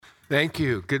Thank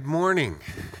you. Good morning.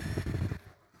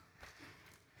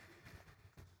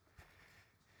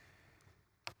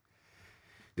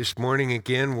 This morning,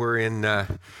 again, we're in the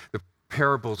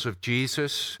parables of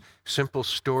Jesus, simple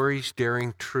stories,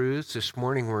 daring truths. This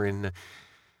morning, we're in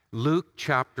Luke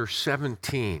chapter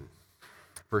 17,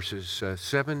 verses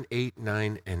 7, 8,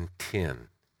 9, and 10.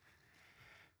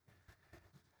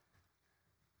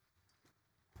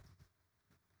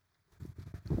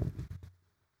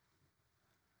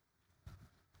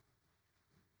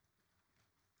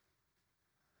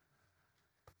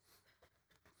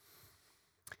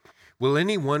 Will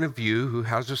any one of you who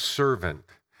has a servant,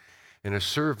 and a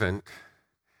servant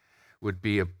would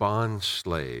be a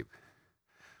bondslave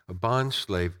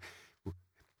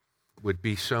would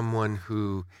be someone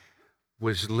who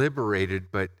was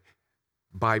liberated, but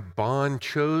by bond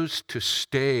chose to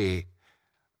stay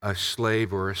a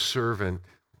slave or a servant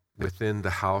within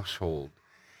the household.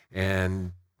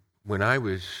 And when I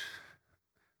was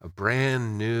a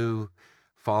brand new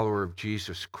follower of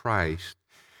Jesus Christ,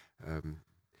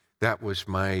 that was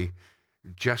my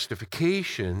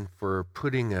justification for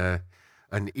putting an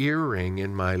earring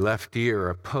in my left ear,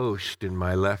 a post in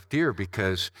my left ear,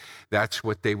 because that's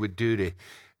what they would do to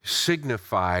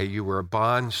signify you were a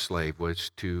bond slave,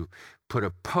 was to put a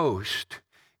post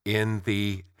in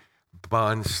the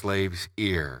bond slave's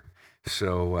ear.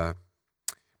 So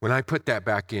when I put that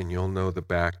back in, you'll know the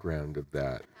background of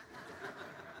that.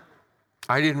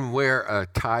 I didn't wear a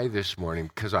tie this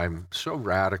morning because I'm so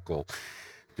radical.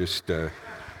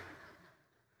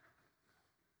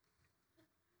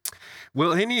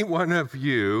 Will any one of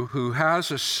you who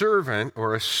has a servant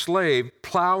or a slave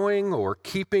plowing or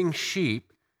keeping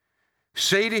sheep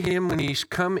say to him when he's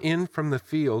come in from the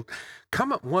field,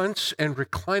 "Come at once and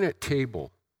recline at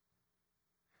table"?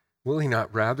 Will he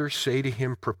not rather say to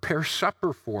him, "Prepare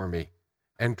supper for me,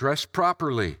 and dress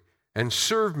properly, and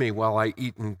serve me while I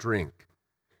eat and drink,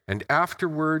 and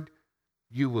afterward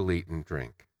you will eat and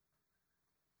drink"?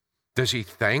 Does he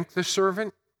thank the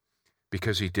servant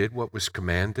because he did what was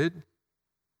commanded?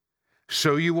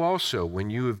 So you also, when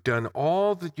you have done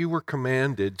all that you were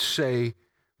commanded, say,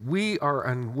 "We are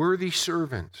unworthy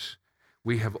servants.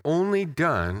 We have only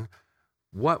done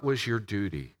what was your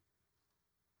duty."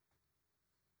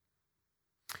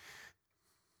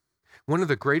 One of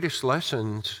the greatest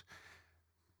lessons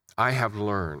I have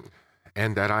learned,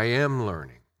 and that I am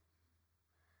learning,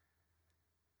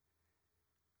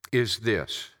 is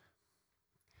this.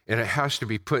 And it has to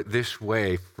be put this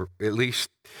way, for at least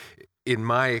in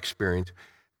my experience.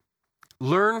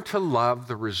 Learn to love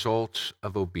the results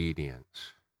of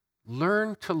obedience.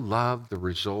 Learn to love the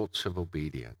results of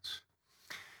obedience.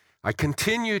 I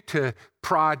continue to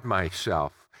prod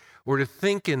myself or to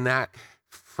think in that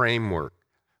framework.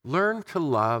 Learn to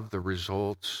love the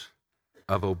results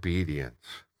of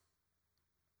obedience.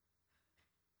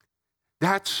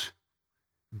 That's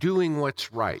doing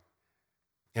what's right.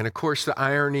 And of course, the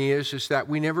irony is that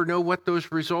we never know what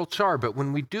those results are. But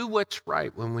when we do what's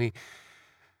right, when we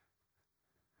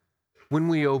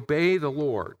obey the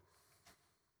Lord,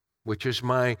 which is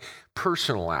my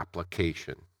personal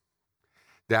application,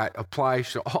 that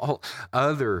applies to all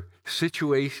other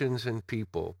situations and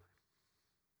people,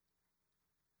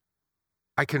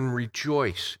 I can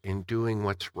rejoice in doing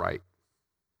what's right.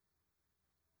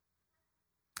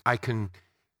 I can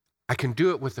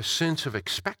do it with a sense of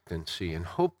expectancy and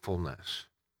hopefulness.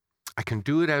 I can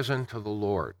do it as unto the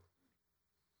Lord,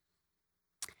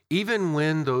 even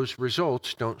when those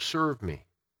results don't serve me.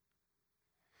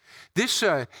 This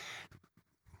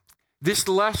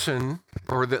lesson,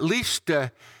 or at least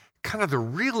kind of the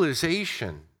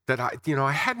realization that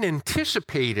I hadn't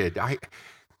anticipated.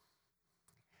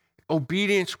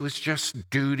 Obedience was just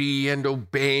duty and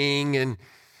obeying, and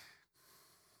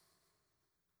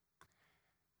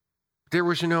there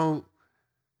was no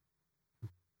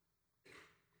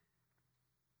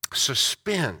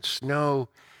suspense, no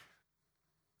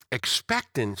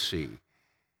expectancy.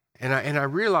 And I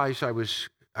realized I was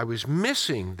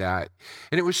missing that.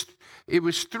 And it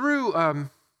was through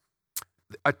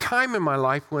a time in my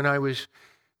life when I was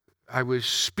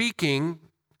speaking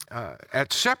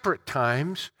at separate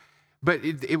times, but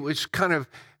it was kind of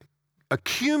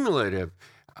accumulative,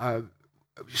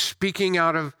 speaking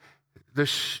out of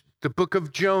the book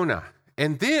of Jonah,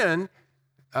 and then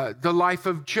the life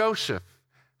of Joseph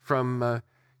from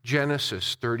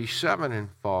Genesis 37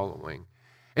 and following.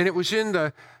 And it was in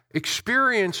the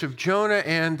experience of Jonah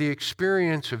and the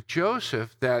experience of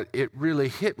Joseph that it really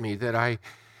hit me that I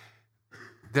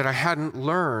hadn't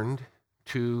learned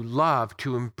to love,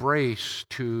 to embrace,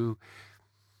 to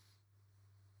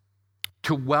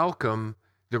welcome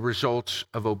the results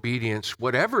of obedience,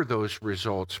 whatever those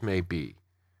results may be.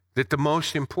 That the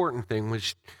most important thing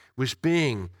was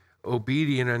being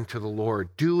obedient unto the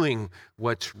Lord, doing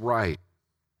what's right.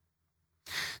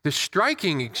 The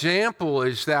striking example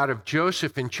is that of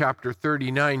Joseph in chapter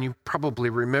 39. You probably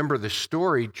remember the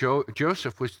story.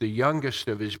 Joseph was the youngest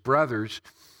of his brothers,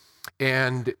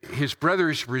 and his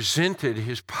brothers resented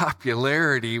his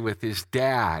popularity with his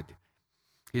dad.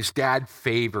 His dad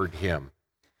favored him,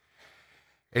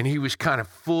 and he was kind of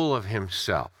full of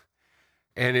himself.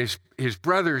 And his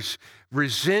brothers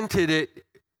resented it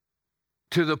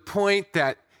to the point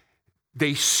that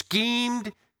they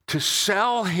schemed to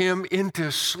sell him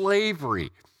into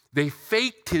slavery. They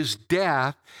faked his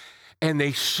death, and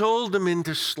they sold him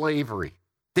into slavery.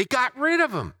 They got rid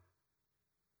of him.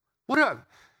 What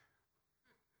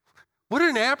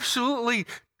an absolutely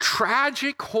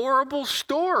tragic, horrible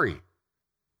story.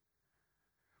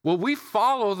 Well, we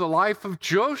follow the life of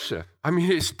Joseph. I mean,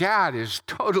 his dad is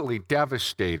totally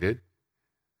devastated.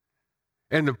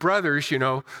 And the brothers,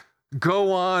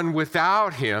 go on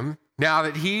without him now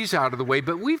that he's out of the way.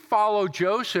 But we follow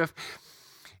Joseph,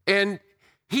 and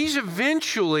he's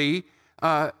eventually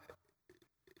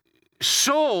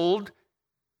sold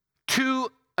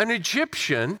to an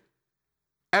Egyptian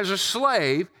as a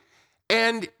slave.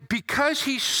 And because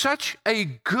he's such a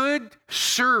good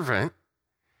servant,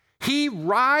 he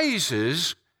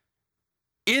rises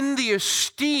in the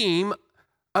esteem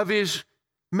of his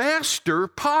master,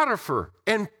 Potiphar.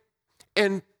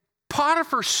 And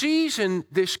Potiphar sees in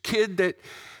this kid that,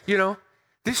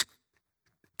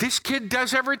 this kid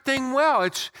does everything well.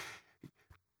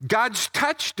 God's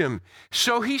touched him.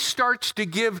 So he starts to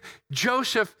give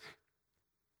Joseph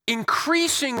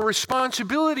increasing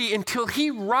responsibility until he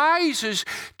rises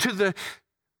to the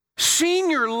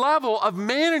senior level of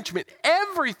management.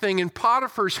 Everything in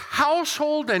Potiphar's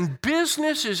household and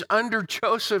business is under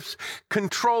Joseph's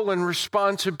control and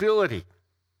responsibility.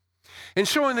 And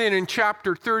so then in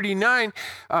chapter 39,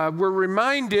 we're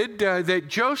reminded that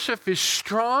Joseph is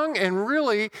strong and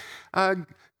really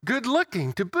good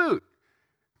looking to boot.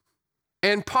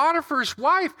 And Potiphar's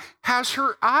wife has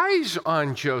her eyes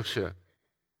on Joseph.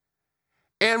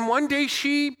 And one day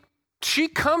she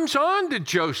comes on to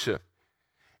Joseph.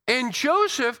 And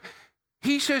Joseph,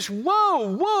 he says,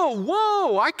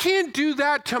 whoa, I can't do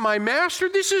that to my master.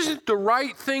 This isn't the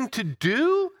right thing to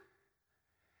do.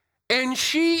 And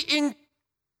she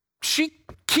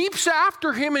keeps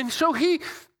after him, and so he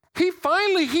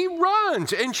finally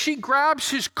runs, and she grabs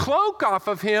his cloak off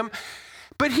of him,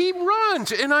 but he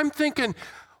runs. And I'm thinking,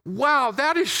 wow,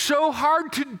 that is so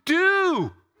hard to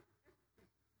do.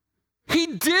 He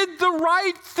did the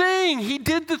right thing. He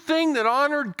did the thing that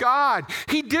honored God.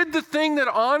 He did the thing that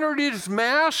honored his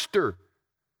master.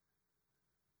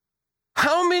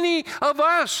 How many of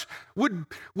us would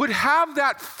have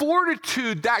that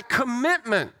fortitude, that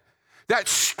commitment, that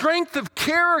strength of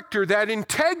character, that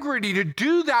integrity to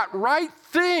do that right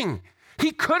thing?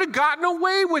 He could have gotten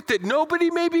away with it.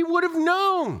 Nobody maybe would have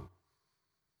known.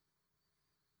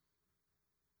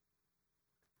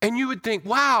 And you would think,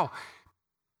 wow,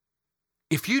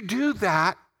 if you do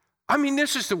that,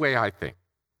 this is the way I think.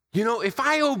 If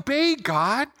I obey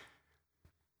God,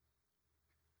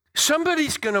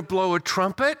 somebody's going to blow a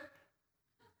trumpet.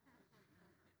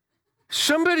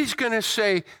 Somebody's going to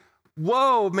say,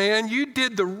 whoa, man, you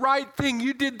did the right thing.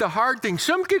 You did the hard thing.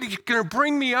 Somebody's going to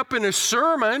bring me up in a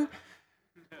sermon.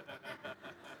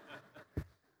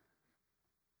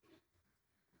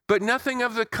 But nothing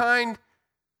of the kind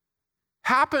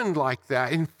happened like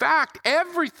that. In fact,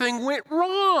 everything went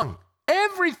wrong.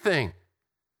 Everything.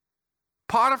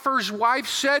 Potiphar's wife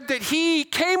said that he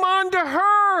came on to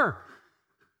her.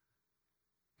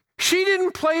 She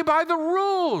didn't play by the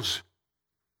rules.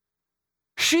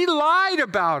 She lied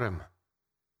about him.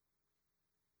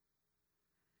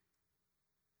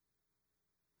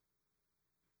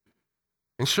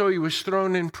 And so he was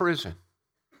thrown in prison.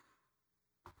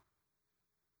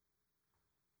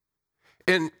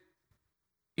 And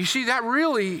you see, that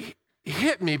really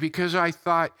hit me because I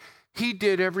thought he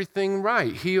did everything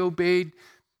right. He obeyed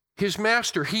his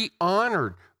master. He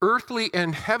honored earthly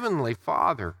and heavenly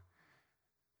Father.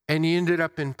 And he ended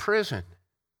up in prison.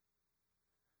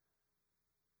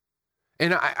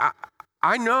 And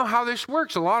I know how this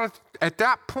works. At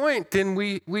that point, then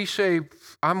we say,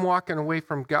 I'm walking away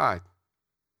from God.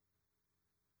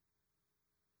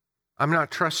 I'm not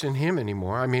trusting him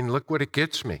anymore. Look what it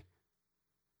gets me.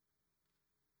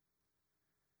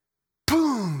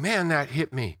 Boom, man, that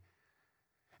hit me.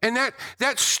 And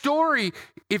that story,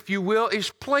 if you will, is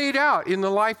played out in the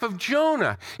life of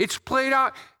Jonah. It's played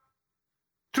out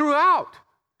throughout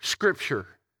Scripture.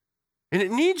 And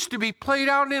it needs to be played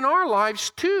out in our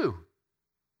lives too.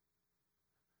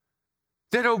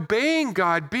 That obeying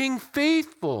God, being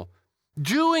faithful,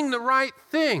 doing the right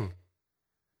thing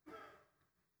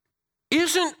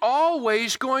isn't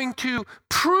always going to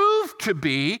prove to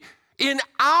be in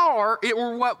our,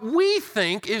 or what we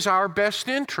think is our best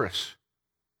interest.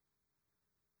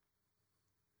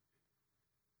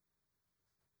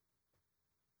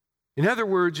 In other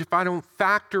words, if I don't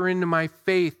factor into my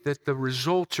faith that the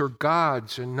results are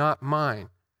God's and not mine,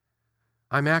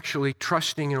 I'm actually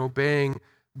trusting and obeying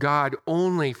God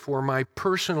only for my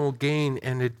personal gain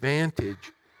and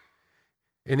advantage.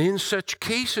 And in such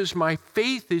cases, my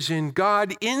faith is in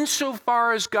God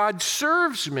insofar as God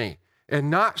serves me, and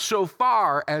not so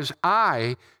far as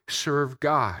I serve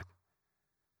God.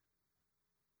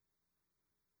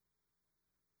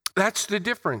 That's the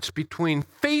difference between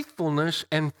faithfulness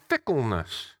and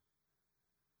fickleness.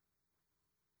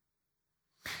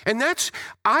 And that's,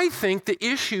 I think, the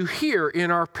issue here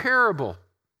in our parable.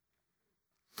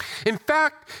 In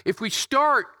fact, if we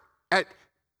start at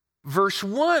verse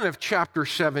 1 of chapter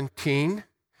 17,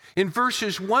 in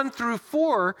verses 1 through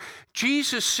 4,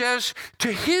 Jesus says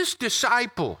to his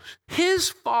disciples, his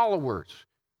followers,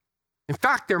 in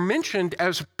fact, they're mentioned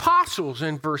as apostles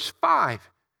in verse 5,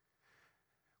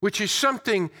 which is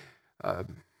something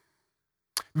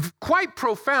quite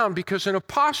profound because an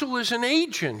apostle is an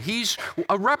agent. He's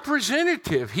a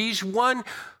representative. He's one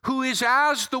who is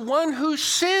as the one who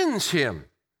sends him.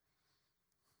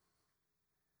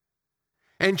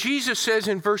 And Jesus says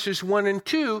in verses 1 and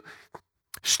 2,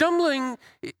 stumbling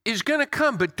is going to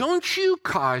come, but don't you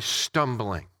cause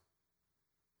stumbling.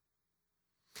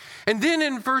 And then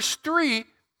in verse 3,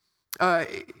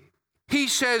 he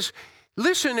says,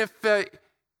 listen,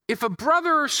 if a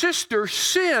brother or sister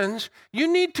sins, you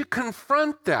need to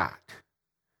confront that.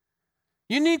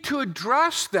 You need to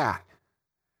address that.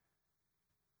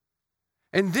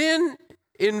 And then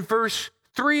in verse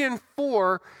 3 and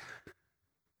 4,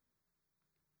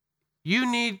 you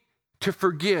need to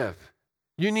forgive.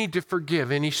 You need to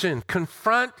forgive any sin.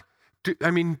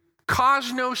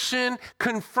 Cause no sin,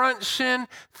 confront sin,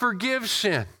 forgive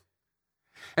sin.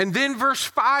 And then verse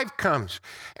 5 comes,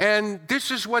 and this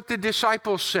is what the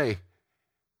disciples say.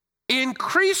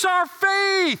 Increase our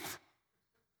faith.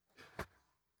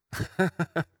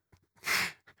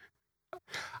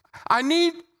 I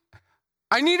need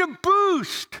a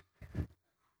boost.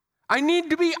 I need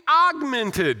to be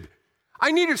augmented.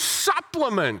 I need a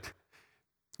supplement.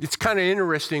 It's kind of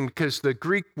interesting because the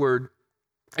Greek word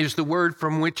is the word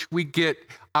from which we get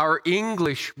our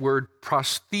English word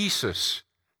prosthesis.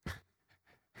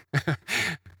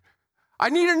 I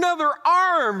need another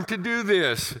arm to do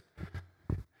this.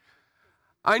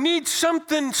 I need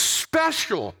something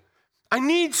special. I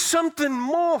need something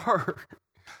more.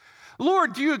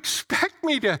 Lord, do you expect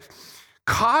me to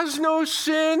cause no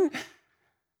sin?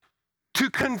 To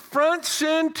confront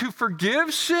sin, to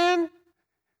forgive sin?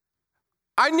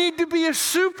 I need to be a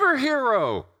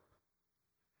superhero.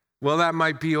 Well, that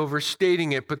might be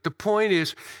overstating it, but the point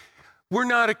is, we're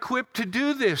not equipped to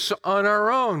do this on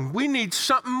our own. We need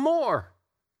something more.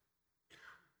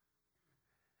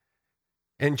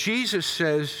 And Jesus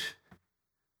says,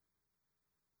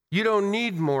 you don't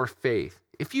need more faith.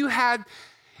 If you had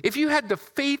the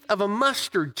faith of a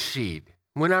mustard seed,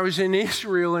 when I was in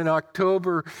Israel in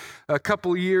October a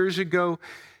couple years ago,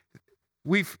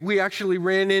 we actually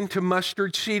ran into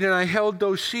mustard seed, and I held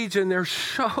those seeds, and they're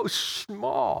so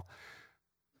small.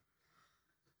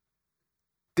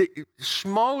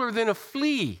 Smaller than a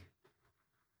flea.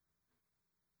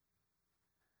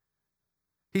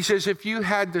 He says if you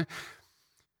had the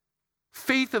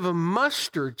faith of a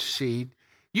mustard seed,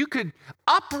 you could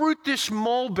uproot this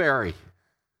mulberry,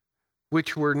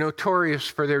 which were notorious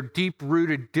for their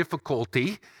deep-rooted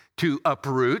difficulty to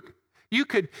uproot. You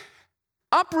could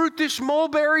uproot this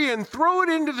mulberry and throw it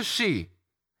into the sea.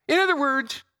 In other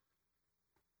words,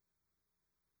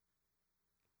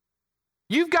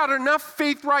 you've got enough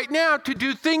faith right now to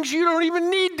do things you don't even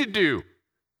need to do,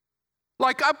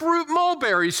 like uproot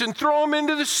mulberries and throw them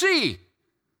into the sea.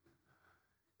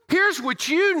 Here's what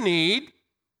you need.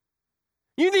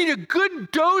 You need a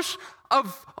good dose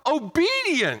of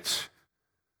obedience.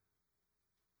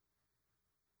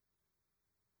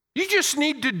 You just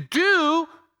need to do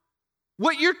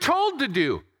what you're told to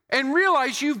do and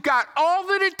realize you've got all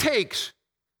that it takes.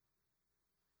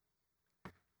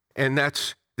 And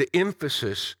that's the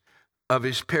emphasis of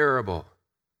his parable.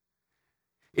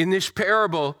 In this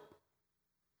parable,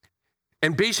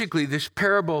 and basically this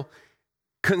parable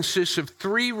consists of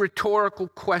 3 rhetorical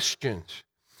questions.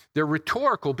 They're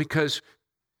rhetorical because,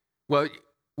 well,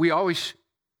 we always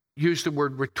use the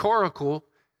word rhetorical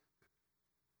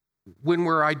when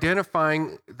we're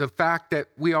identifying the fact that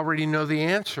we already know the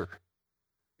answer.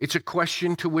 It's a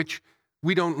question to which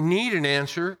we don't need an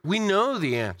answer. We know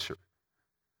the answer.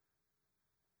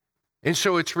 And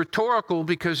so it's rhetorical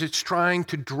because it's trying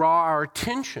to draw our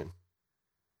attention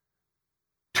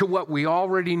to what we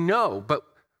already know, but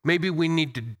maybe we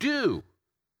need to do.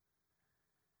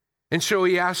 And so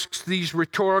he asks these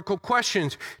rhetorical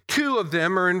questions. 2 of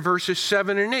them are in verses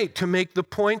 7 and 8 to make the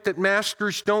point that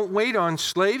masters don't wait on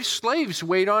slaves, slaves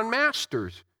wait on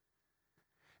masters.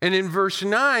 And in verse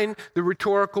 9, the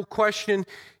rhetorical question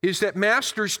is that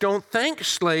masters don't thank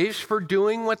slaves for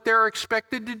doing what they're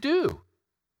expected to do.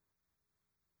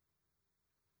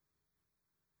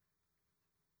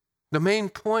 The main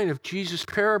point of Jesus'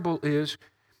 parable is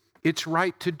it's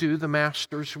right to do the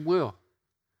master's will.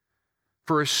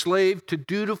 For a slave to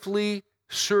dutifully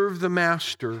serve the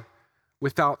master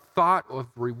without thought of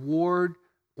reward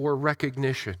or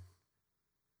recognition.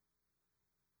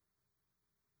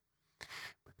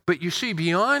 But you see,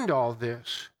 beyond all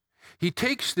this, he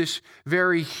takes this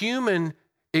very human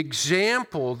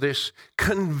example, this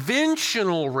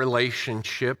conventional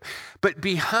relationship, but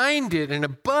behind it and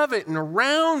above it and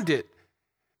around it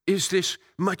is this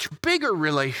much bigger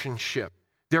relationship,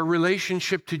 their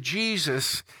relationship to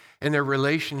Jesus and their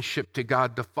relationship to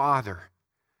God the Father,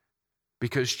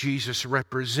 because Jesus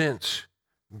represents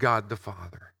God the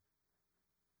Father.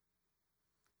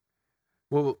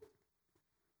 Well,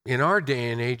 in our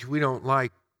day and age, we don't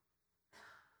like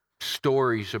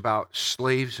stories about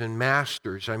slaves and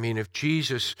masters. I mean, if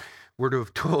Jesus were to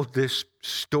have told this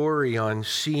story on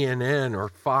CNN or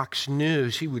Fox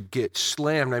News, he would get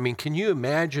slammed. I mean, can you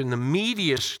imagine the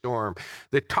media storm,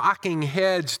 the talking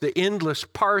heads, the endless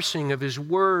parsing of his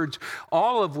words,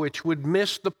 all of which would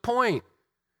miss the point?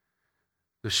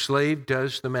 The slave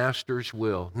does the master's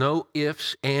will. No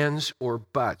ifs, ands, or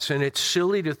buts. And it's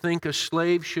silly to think a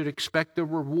slave should expect a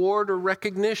reward or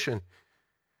recognition.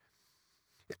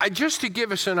 Just to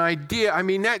give us an idea, I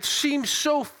mean, that seems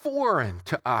so foreign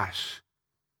to us.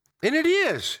 And it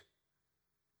is.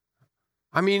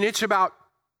 I mean, it's about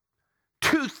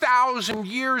 2,000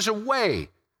 years away.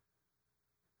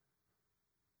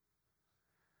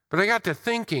 But I got to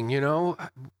thinking,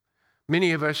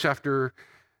 many of us after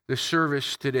the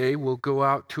service today will go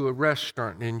out to a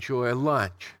restaurant and enjoy a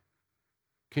lunch.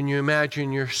 Can you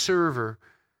imagine your server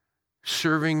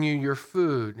serving you your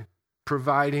food,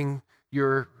 providing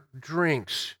your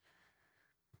drinks,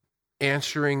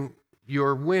 answering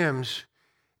your whims,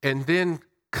 and then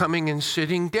coming and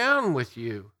sitting down with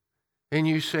you? And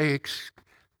you say,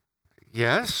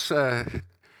 yes,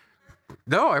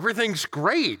 no, everything's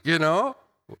great,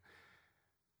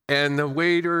 And the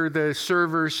waiter, the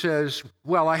server says,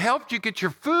 well, I helped you get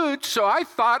your food, so I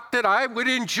thought that I would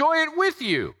enjoy it with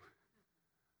you.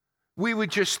 We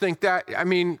would just think that,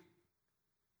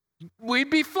 we'd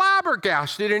be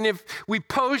flabbergasted. And if we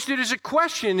posed it as a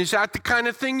question, is that the kind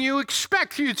of thing you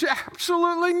expect? You'd say,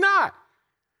 absolutely not.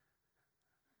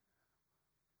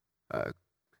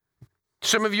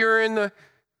 Some of you are in the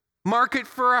market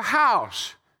for a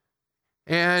house,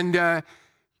 and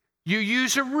you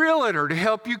use a realtor to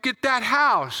help you get that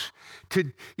house,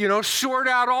 to, sort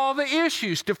out all the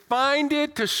issues, to find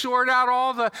it, to sort out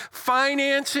all the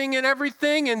financing and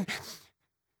everything. And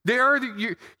there,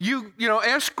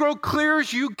 escrow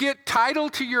clears, you get title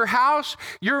to your house,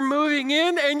 you're moving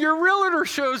in, and your realtor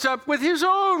shows up with his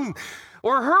own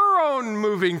or her own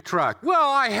moving truck.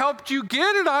 Well, I helped you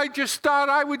get it. I just thought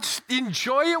I would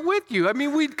enjoy it with you.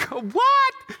 We'd go,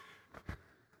 what?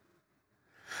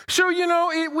 So,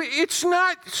 it's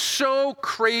not so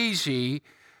crazy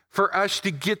for us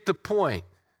to get the point,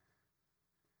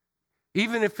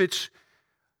 even if it's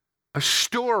a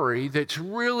story that's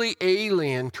really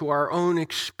alien to our own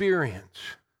experience.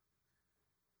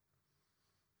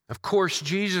 Of course,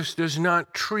 Jesus does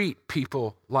not treat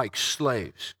people like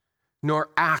slaves,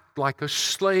 nor act like a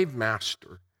slave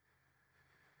master.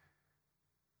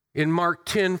 In Mark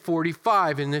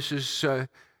 10:45, and this is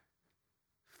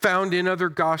found in other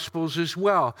Gospels as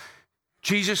well,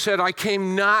 Jesus said, I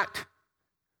came not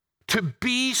to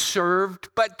be served,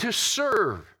 but to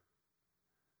serve.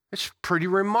 It's pretty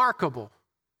remarkable.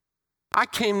 I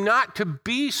came not to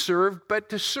be served, but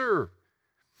to serve.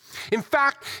 In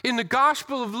fact, in the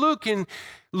Gospel of Luke, in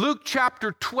Luke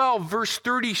chapter 12, verse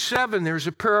 37, there's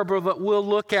a parable that we'll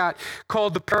look at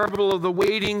called the parable of the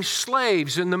waiting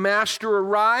slaves. And the master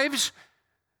arrives,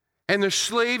 and the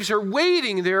slaves are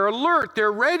waiting. They're alert.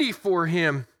 They're ready for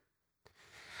him.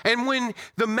 And when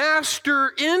the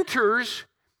master enters,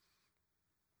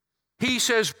 he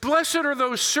says, blessed are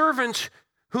those servants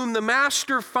whom the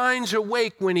master finds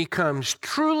awake when he comes,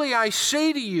 truly I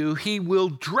say to you, he will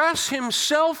dress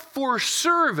himself for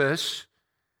service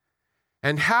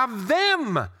and have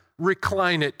them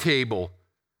recline at table,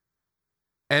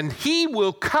 and he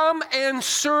will come and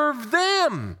serve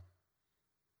them.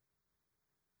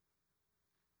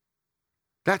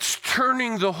 That's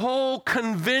turning the whole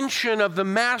convention of the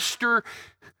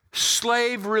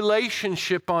master-slave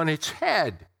relationship on its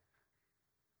head.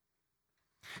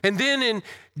 And then in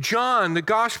John, the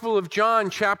Gospel of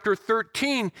John, chapter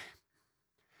 13,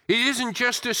 it isn't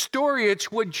just a story,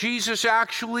 it's what Jesus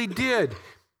actually did.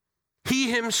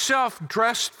 He himself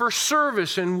dressed for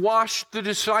service and washed the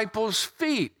disciples'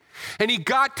 feet. And he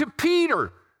got to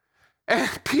Peter,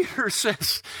 and Peter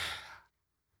says,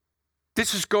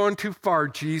 "This is going too far,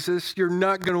 Jesus. You're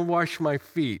not going to wash my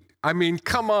feet. I mean,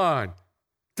 come on.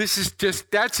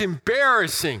 That's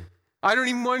embarrassing. I don't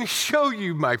even want to show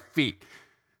you my feet.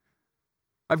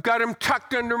 I've got them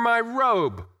tucked under my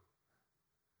robe."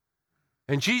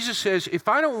 And Jesus says, "If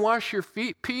I don't wash your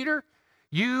feet, Peter,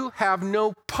 you have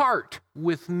no part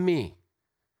with me.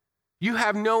 You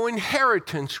have no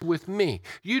inheritance with me.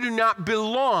 You do not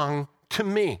belong to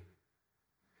me."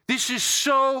 This is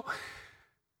so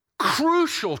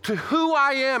crucial to who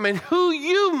I am and who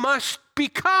you must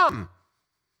become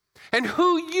and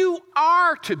who you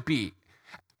are to be.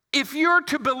 If you're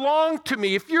to belong to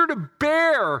me, if you're to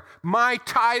bear my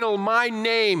title, my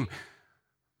name,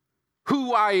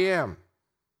 who I am,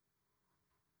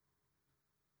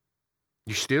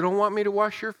 you still don't want me to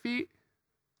wash your feet?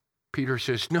 Peter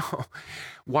says, "No,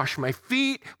 wash my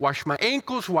feet, wash my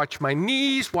ankles, wash my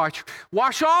knees,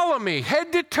 wash all of me,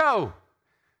 head to toe,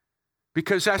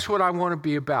 because that's what I want to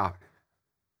be about."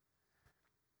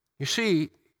 You see,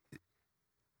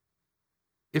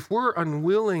 if we're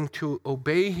unwilling to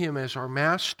obey him as our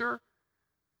master,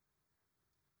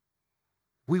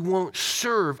 we won't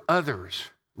serve others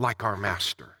like our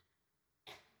master.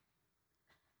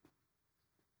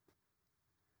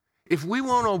 If we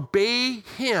won't obey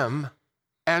him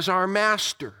as our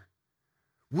master,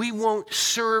 we won't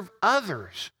serve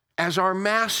others as our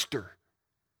master.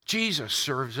 Jesus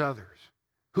serves others,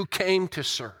 who came to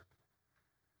serve,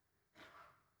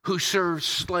 who serves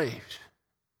slaves.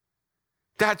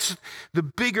 That's the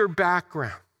bigger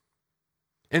background.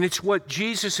 And it's what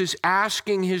Jesus is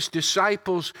asking his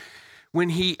disciples when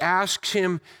he ask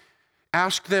them,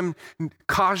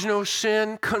 cause no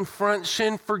sin, confront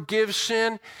sin, forgive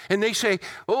sin. And they say,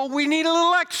 "Oh, we need a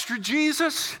little extra,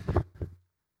 Jesus.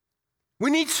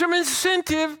 We need some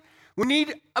incentive. We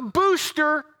need a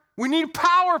booster. We need a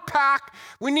power pack.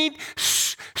 We need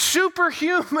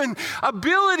superhuman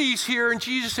abilities here." And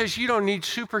Jesus says, "You don't need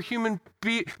superhuman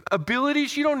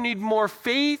abilities. You don't need more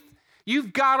faith.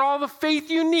 You've got all the faith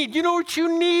you need. You know what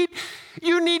you need?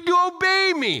 You need to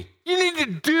obey me. You need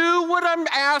to do what I'm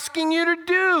asking you to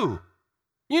do.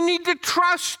 You need to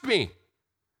trust me.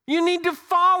 You need to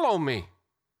follow me.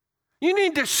 You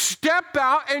need to step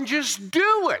out and just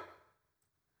do it."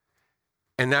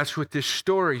 And that's what this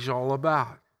story's all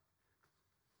about.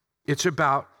 It's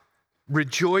about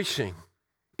rejoicing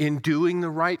in doing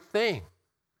the right thing,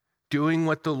 doing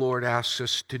what the Lord asks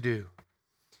us to do.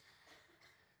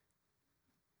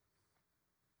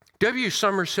 W.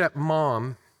 Somerset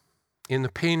Maugham, in The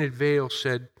Painted Veil,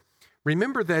 said,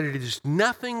 "Remember that it is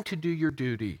nothing to do your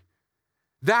duty.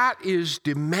 That is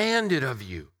demanded of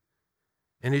you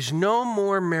and is no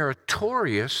more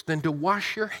meritorious than to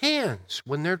wash your hands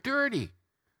when they're dirty.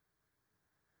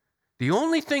 The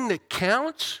only thing that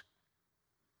counts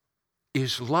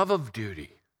is love of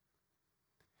duty.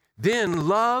 Then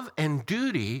love and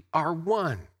duty are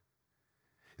one.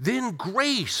 Then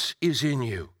grace is in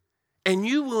you, and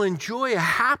you will enjoy a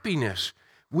happiness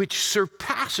which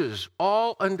surpasses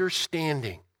all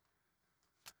understanding."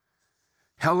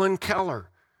 Helen Keller,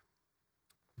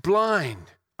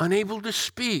 blind, unable to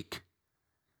speak,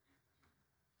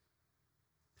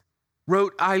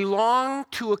 wrote, "I long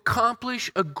to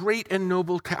accomplish a great and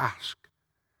noble task,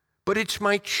 but it's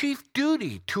my chief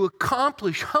duty to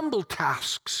accomplish humble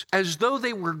tasks as though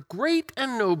they were great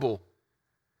and noble.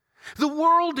 The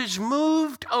world is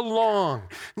moved along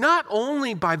not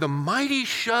only by the mighty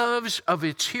shoves of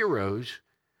its heroes,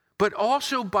 but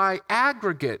also by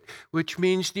aggregate, which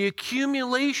means the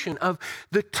accumulation of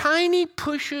the tiny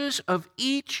pushes of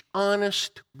each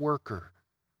honest worker."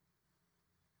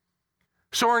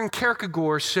 Soren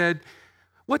Kierkegaard said,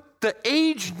 "What the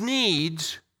age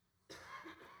needs,"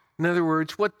 in other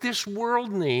words, what this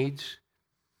world needs,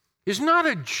 "is not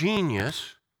a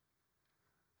genius,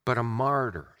 but a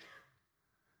martyr,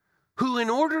 who in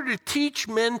order to teach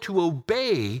men to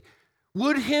obey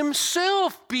would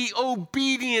himself be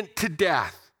obedient to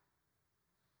death.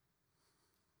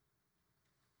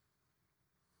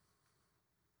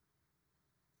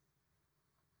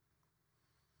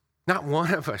 Not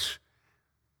one of us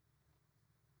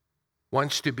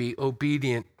wants to be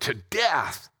obedient to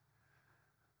death.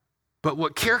 But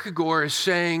what Kierkegaard is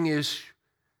saying is,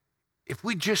 if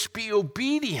we just be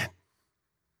obedient,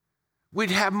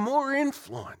 we'd have more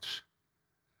influence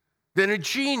than a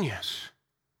genius.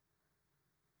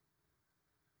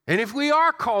 And if we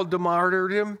are called to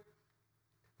martyrdom,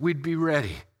 we'd be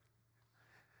ready.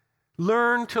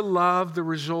 Learn to love the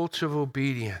results of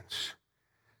obedience.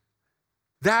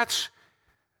 That's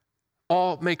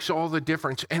all makes all the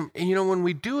difference. And you know, when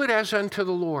we do it as unto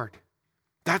the Lord,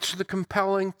 that's the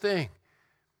compelling thing.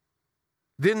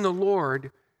 Then the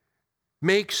Lord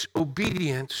makes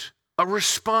obedience a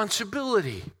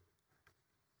responsibility.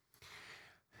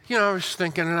 You know, I was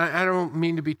thinking, and I don't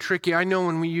mean to be tricky. I know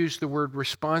when we use the word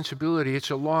responsibility, it's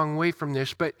a long way from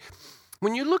this. But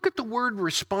when you look at the word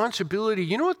responsibility,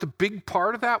 you know what the big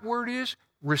part of that word is?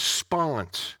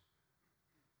 Response.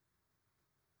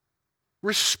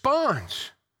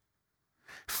 Response.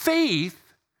 Faith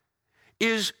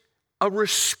is a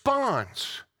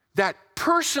response that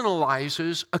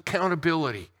personalizes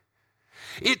accountability.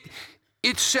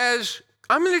 It says,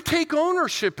 I'm going to take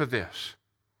ownership of this.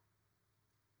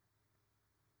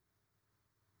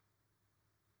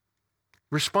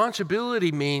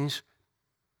 Responsibility means,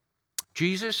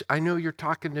 Jesus, I know you're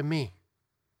talking to me.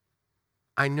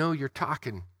 I know you're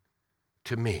talking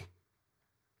to me.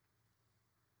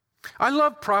 I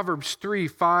love Proverbs 3,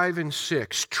 5, and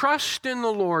 6. Trust in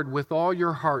the Lord with all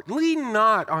your heart. Lean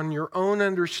not on your own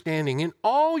understanding. In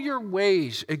all your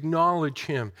ways acknowledge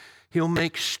him. He'll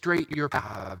make straight your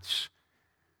paths.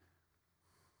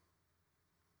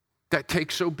 That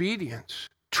takes obedience.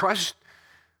 Trust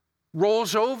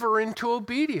rolls over into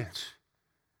obedience.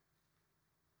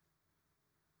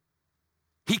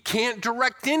 He can't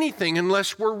direct anything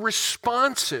unless we're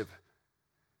responsive.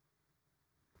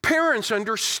 Parents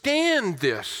understand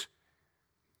this.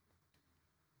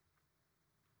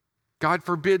 God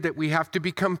forbid that we have to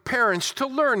become parents to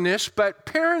learn this, but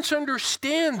parents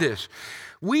understand this.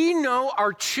 We know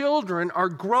our children are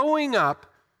growing up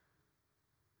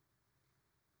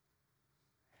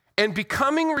and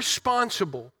becoming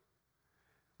responsible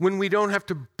when we don't have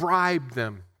to bribe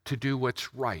them to do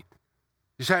what's right.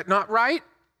 Is that not right?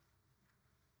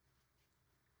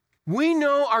 We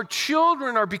know our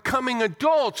children are becoming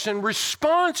adults and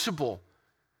responsible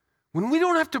when we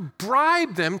don't have to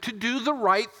bribe them to do the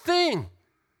right thing.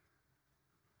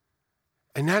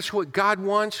 And that's what God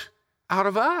wants out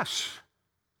of us,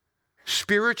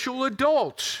 spiritual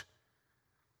adults.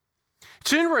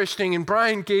 It's interesting, and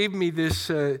Brian gave me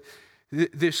this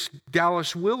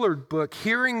Dallas Willard book,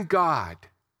 Hearing God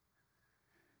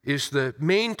is the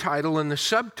main title, and the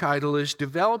subtitle is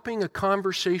Developing a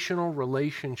Conversational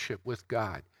Relationship with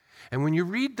God. And when you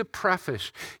read the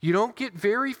preface, you don't get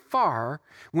very far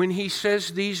when he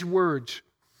says these words,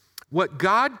 what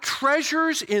God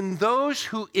treasures in those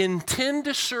who intend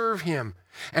to serve him.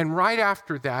 And right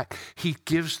after that, he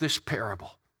gives this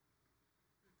parable.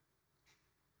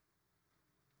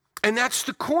 And that's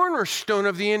the cornerstone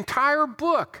of the entire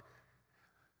book.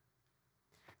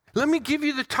 Let me give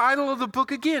you the title of the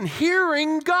book again,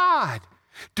 Hearing God,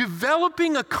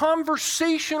 Developing a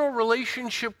Conversational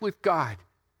Relationship with God.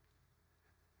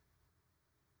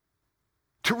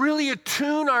 To really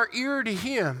attune our ear to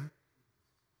him,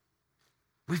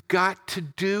 we've got to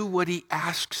do what he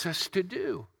asks us to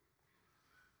do,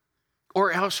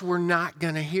 or else we're not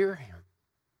going to hear him.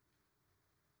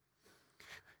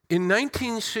 In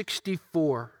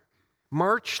 1964,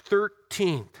 March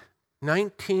 13th,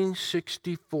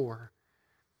 1964.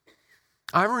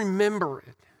 I remember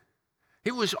it.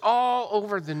 It was all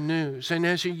over the news. And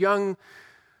as a young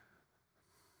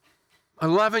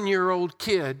 11-year-old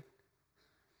kid,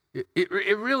 it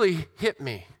really hit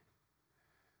me.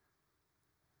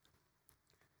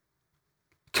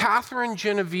 Catherine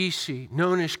Genovese,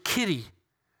 known as Kitty,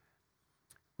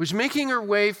 was making her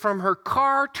way from her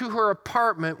car to her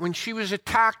apartment when she was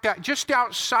attacked just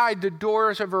outside the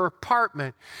doors of her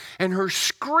apartment. And her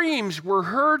screams were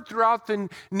heard throughout the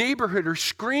neighborhood, her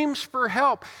screams for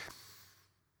help.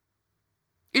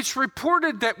 It's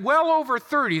reported that well over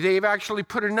 30, they've actually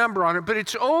put a number on it, but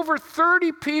it's over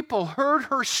 30 people heard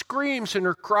her screams and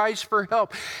her cries for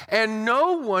help. And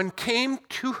no one came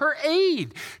to her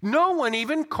aid. No one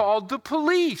even called the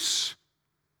police.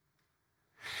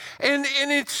 And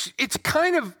it's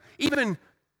kind of even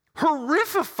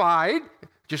horrified,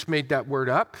 just made that word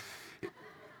up,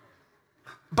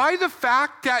 by the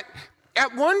fact that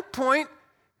At one point,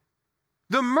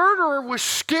 the murderer was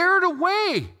scared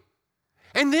away,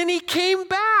 and then he came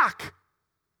back.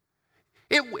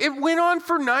 It went on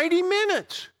for 90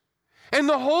 minutes, and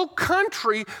the whole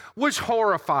country was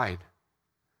horrified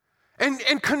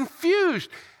and confused.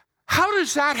 How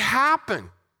does that happen?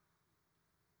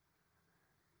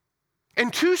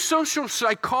 And two social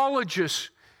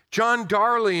psychologists, John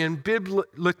Darley and Bibb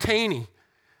Latané,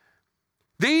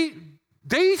 they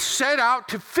set out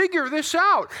to figure this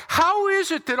out. How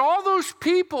is it that all those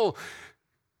people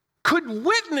could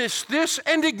witness this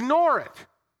and ignore it?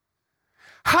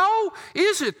 How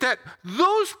is it that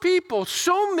those people,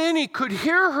 so many, could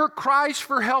hear her cries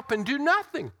for help and do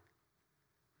nothing?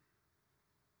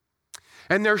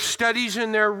 And their studies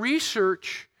and their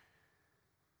research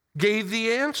gave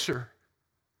the answer.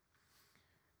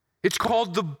 It's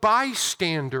called the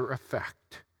bystander effect,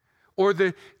 or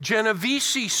the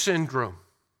Genovese syndrome.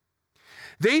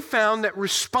 They found that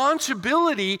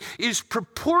responsibility is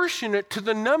proportionate to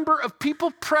the number of people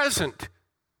present.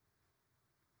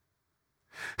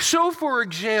 So, for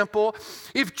example,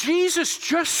 if Jesus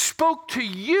just spoke to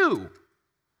you,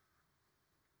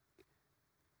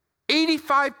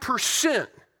 85%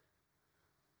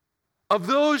 of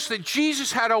those that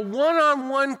Jesus had a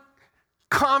one-on-one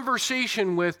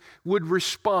conversation with would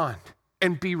respond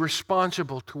and be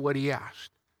responsible to what he asked.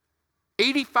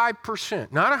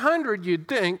 85%, not 100 you'd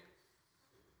think,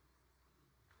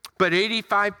 but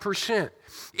 85%.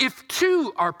 If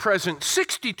 2 are present,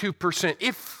 62%.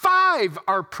 If 5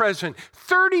 are present,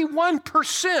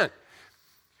 31%.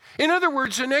 In other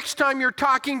words, the next time you're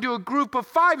talking to a group of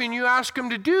 5 and you ask them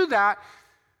to do that,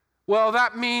 well,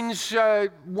 that means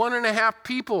 1.5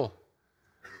 people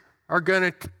are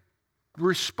going to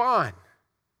respond.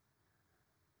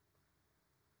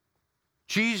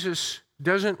 Jesus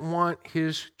doesn't want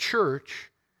his church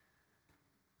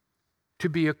to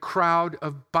be a crowd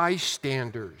of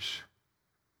bystanders.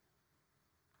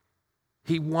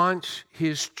 He wants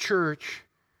his church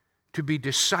to be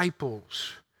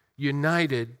disciples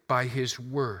united by his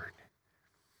word.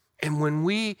 And when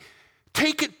we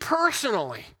take it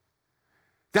personally,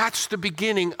 that's the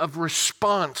beginning of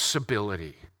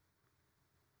responsibility.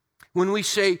 When we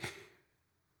say,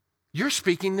 you're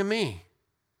speaking to me.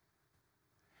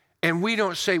 And we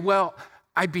don't say, well,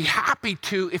 I'd be happy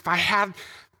to if I had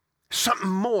something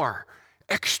more,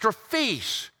 extra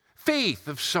faith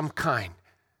of some kind.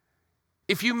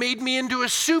 If you made me into a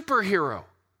superhero.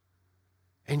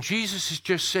 And Jesus is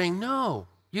just saying, no,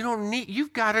 you don't need,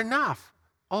 you've got enough.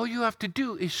 All you have to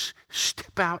do is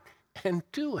step out and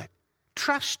do it.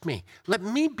 Trust me. Let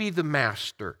me be the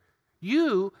master.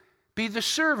 You be the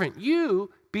servant.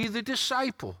 You be the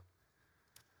disciple.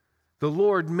 The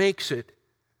Lord makes it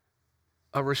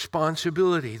a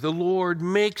responsibility. The Lord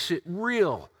makes it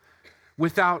real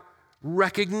without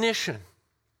recognition.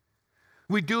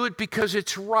 We do it because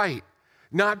it's right,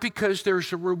 not because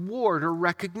there's a reward or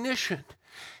recognition.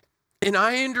 And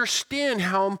I understand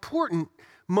how important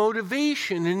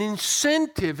motivation and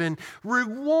incentive and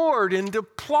reward and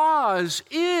applause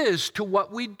is to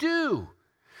what we do.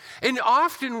 And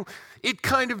often it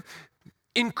kind of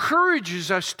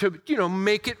encourages us to,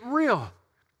 make it real.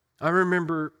 I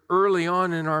remember early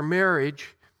on in our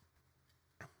marriage,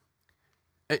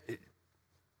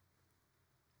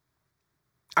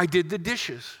 I did the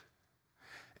dishes.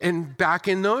 And back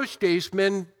in those days,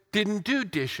 men didn't do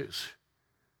dishes.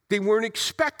 They weren't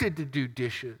expected to do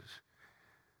dishes.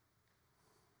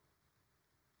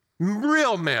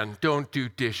 Real men don't do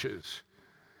dishes.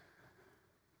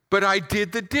 But I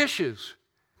did the dishes.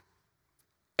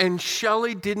 And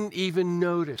Shelley didn't even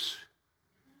notice.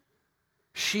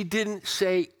 She didn't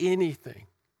say anything.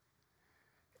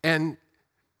 And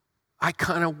I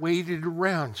kind of waited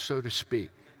around, so to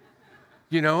speak.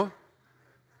 I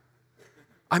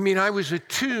was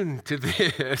attuned to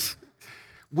this.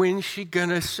 When's she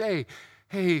gonna say,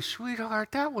 hey,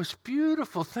 sweetheart, that was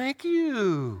beautiful, thank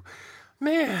you.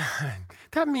 Man,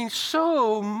 that means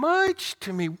so much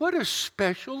to me. What a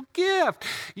special gift.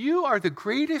 You are the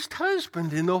greatest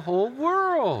husband in the whole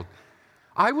world.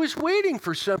 I was waiting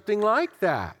for something like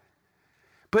that,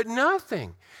 but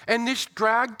nothing. And this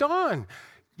dragged on.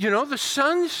 The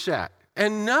sun set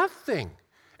and nothing.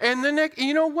 And the next,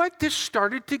 you know what? This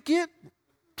started to get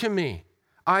to me.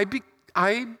 I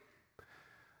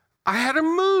had a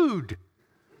mood.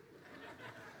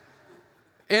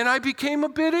 And I became a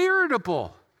bit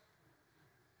irritable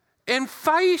and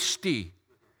feisty.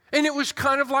 And it was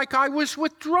kind of like I was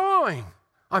withdrawing.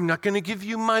 I'm not going to give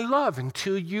you my love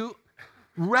until you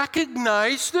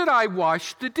recognize that I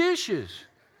washed the dishes.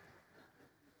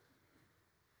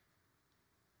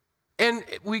 And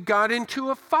we got into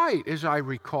a fight, as I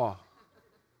recall.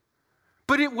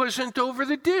 But it wasn't over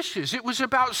the dishes. It was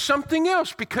about something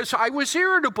else because I was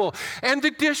irritable. And the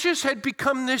dishes had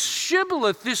become this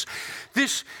shibboleth,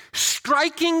 this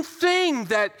striking thing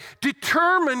that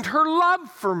determined her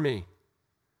love for me.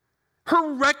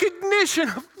 Her recognition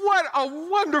of what a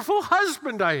wonderful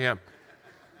husband I am.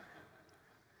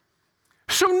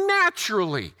 So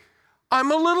naturally,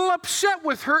 I'm a little upset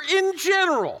with her in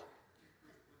general.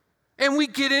 And we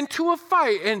get into a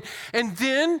fight. And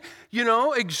then,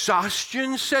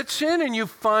 exhaustion sets in and you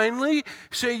finally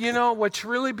say, what's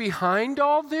really behind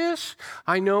all this?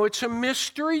 I know it's a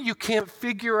mystery. You can't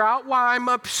figure out why I'm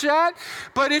upset,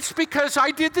 but it's because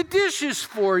I did the dishes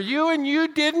for you and you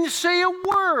didn't say a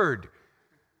word.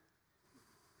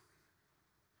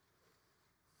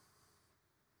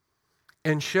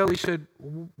 And Shelley said,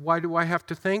 why do I have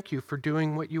to thank you for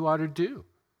doing what you ought to do?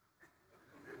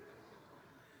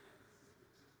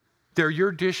 They're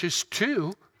your dishes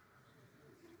too.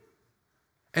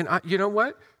 And you know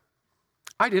what?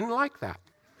 I didn't like that.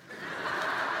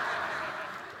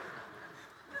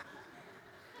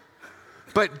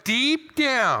 But deep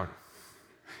down,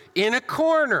 in a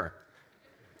corner,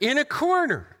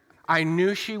 I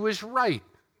knew she was right.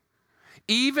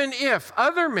 Even if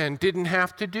other men didn't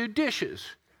have to do dishes,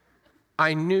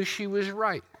 I knew she was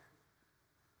right.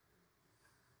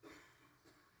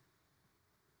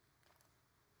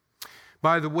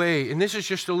 By the way, and this is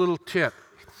just a little tip,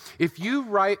 if you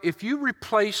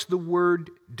replace the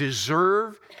word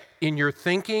deserve in your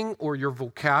thinking or your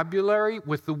vocabulary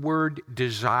with the word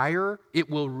desire, it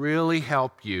will really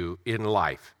help you in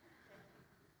life.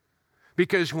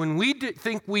 Because when we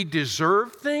think we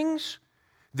deserve things,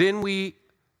 then we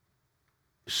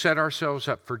set ourselves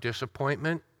up for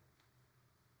disappointment.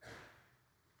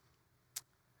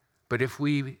 But if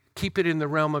we keep it in the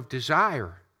realm of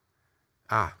desire,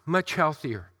 much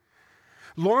healthier.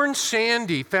 Lorne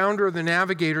Sandy, founder of the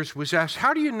Navigators, was asked,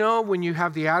 how do you know when you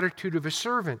have the attitude of a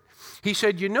servant? He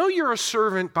said, you know you're a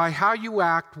servant by how you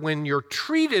act when you're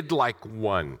treated like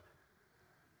one.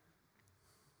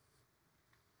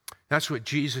 That's what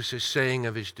Jesus is saying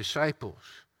of his disciples.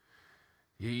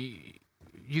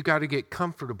 You got to get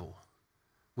comfortable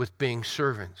with being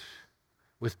servants,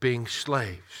 with being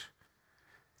slaves,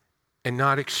 and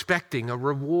not expecting a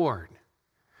reward.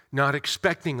 Not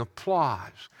expecting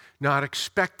applause, not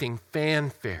expecting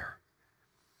fanfare.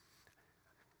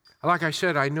 Like I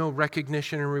said, I know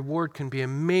recognition and reward can be a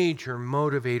major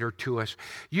motivator to us.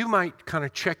 You might kind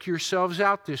of check yourselves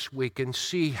out this week and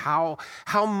see how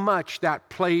much that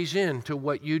plays into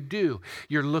what you do.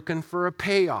 You're looking for a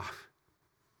payoff.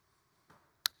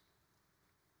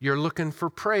 You're looking for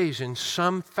praise in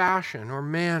some fashion or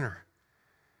manner.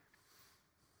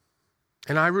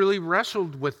 And I really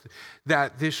wrestled with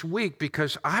that this week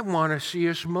because I want to see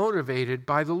us motivated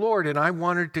by the Lord. And I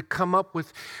wanted to come up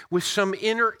with some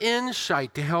inner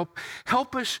insight to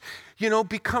help us,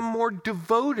 become more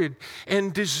devoted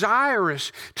and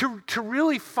desirous to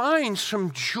really find some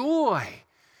joy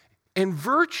and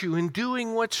virtue in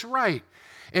doing what's right.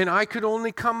 And I could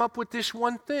only come up with this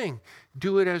one thing: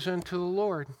 do it as unto the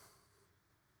Lord.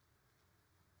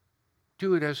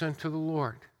 Do it as unto the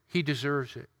Lord. He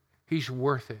deserves it. He's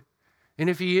worth it. And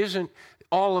if he isn't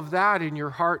all of that in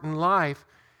your heart and life,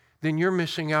 then you're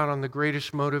missing out on the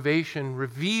greatest motivation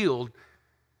revealed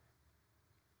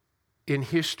in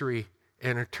history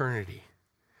and eternity.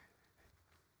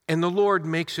 And the Lord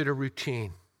makes it a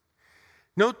routine.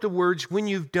 Note the words, when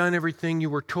you've done everything you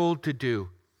were told to do,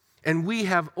 and we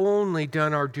have only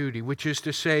done our duty, which is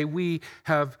to say we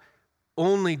have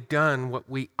only done what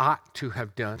we ought to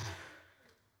have done.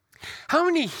 How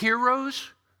many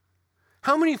heroes,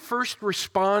 how many first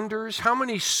responders, how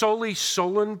many Sully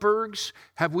Sullenbergs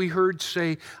have we heard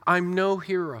say, I'm no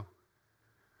hero.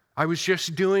 I was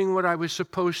just doing what I was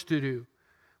supposed to do,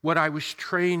 what I was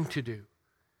trained to do.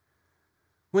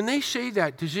 When they say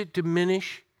that, does it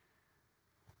diminish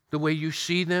the way you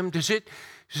see them? Does it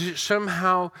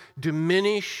somehow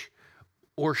diminish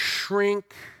or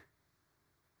shrink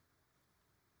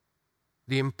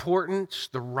the importance,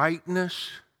 the rightness,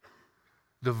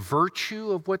 the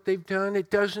virtue of what they've done?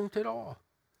 It doesn't at all.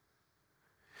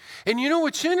 And you know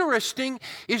what's interesting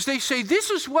is they say, this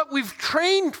is what we've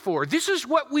trained for. This is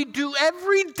what we do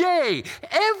every day.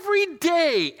 Every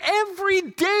day, every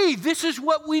day, this is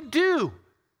what we do.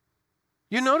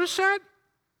 You notice that?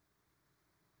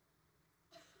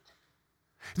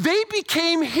 They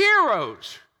became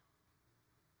heroes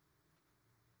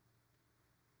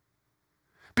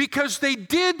because they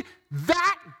did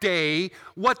that day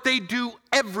what they do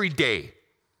every day.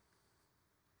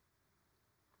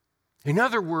 In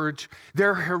other words,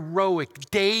 they're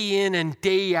heroic day in and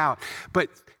day out, but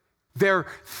they're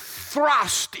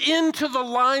thrust into the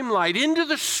limelight, into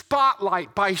the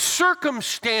spotlight by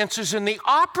circumstances and the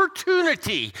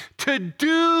opportunity to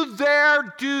do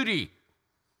their duty.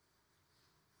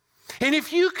 And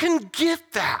if you can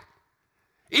get that,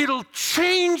 it'll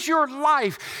change your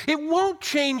life. It won't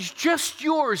change just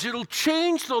yours. It'll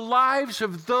change the lives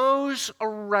of those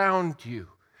around you.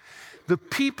 The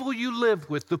people you live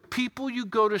with, the people you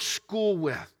go to school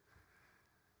with.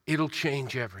 It'll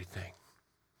change everything.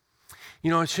 You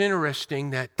know, it's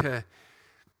interesting that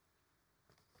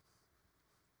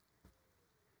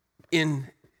in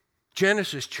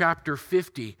Genesis chapter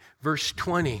 50, verse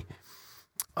 20,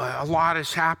 a lot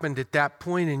has happened at that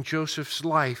point in Joseph's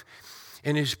life.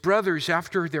 And his brothers,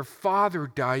 after their father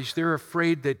dies, they're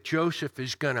afraid that Joseph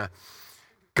is going to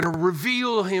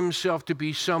reveal himself to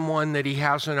be someone that he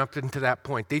hasn't up until that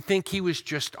point. They think he was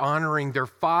just honoring their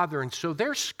father. And so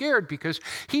they're scared because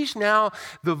he's now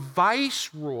the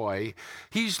viceroy.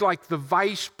 He's like the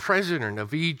vice president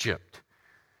of Egypt.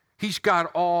 He's got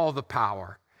all the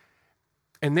power.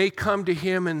 And they come to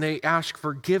him and they ask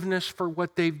forgiveness for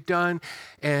what they've done.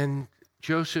 And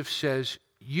Joseph says,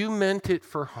 "You meant it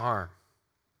for harm,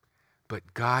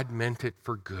 but God meant it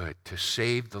for good, to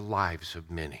save the lives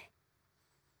of many."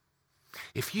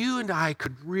 If you and I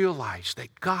could realize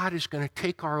that God is going to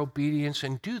take our obedience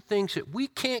and do things that we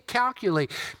can't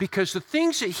calculate, because the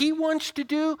things that he wants to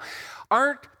do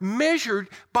aren't measured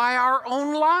by our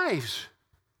own lives.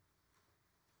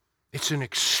 It's an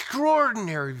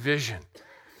extraordinary vision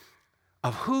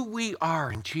of who we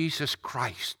are in Jesus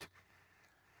Christ.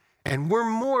 And we're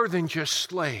more than just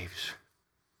slaves.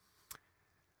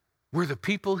 We're the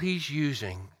people he's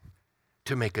using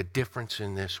to make a difference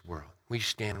in this world. Will you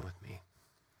stand with me?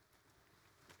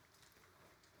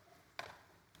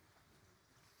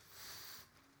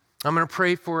 I'm going to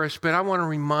pray for us, but I want to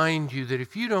remind you that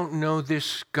if you don't know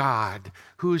this God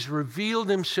who has revealed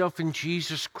himself in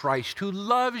Jesus Christ, who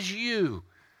loves you,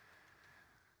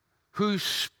 who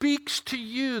speaks to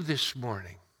you this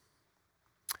morning,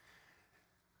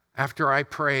 after I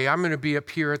pray, I'm going to be up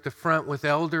here at the front with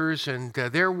elders and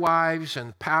their wives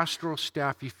and pastoral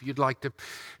staff. If you'd like to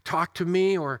talk to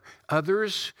me or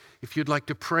others, if you'd like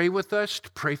to pray with us, to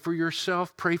pray for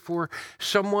yourself, pray for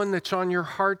someone that's on your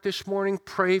heart this morning,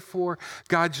 pray for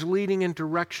God's leading and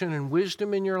direction and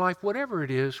wisdom in your life, whatever it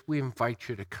is, we invite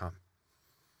you to come.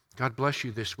 God bless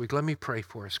you this week. Let me pray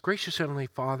for us. Gracious Heavenly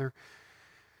Father,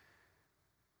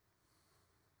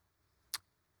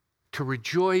 to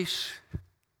rejoice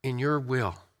in your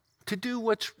will, to do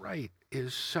what's right,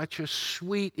 is such a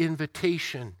sweet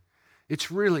invitation. It's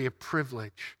really a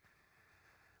privilege.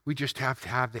 We just have to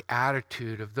have the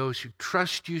attitude of those who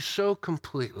trust you so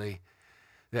completely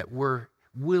that we're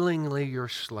willingly your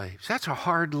slaves. That's a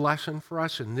hard lesson for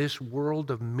us in this world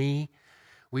of me.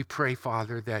 We pray,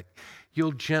 Father, that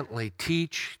you'll gently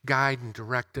teach, guide, and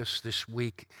direct us this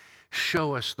week.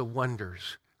 Show us the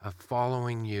wonders of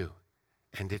following you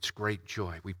and its great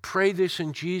joy. We pray this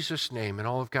in Jesus' name, and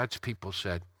all of God's people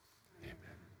said, amen.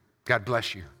 God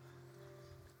bless you.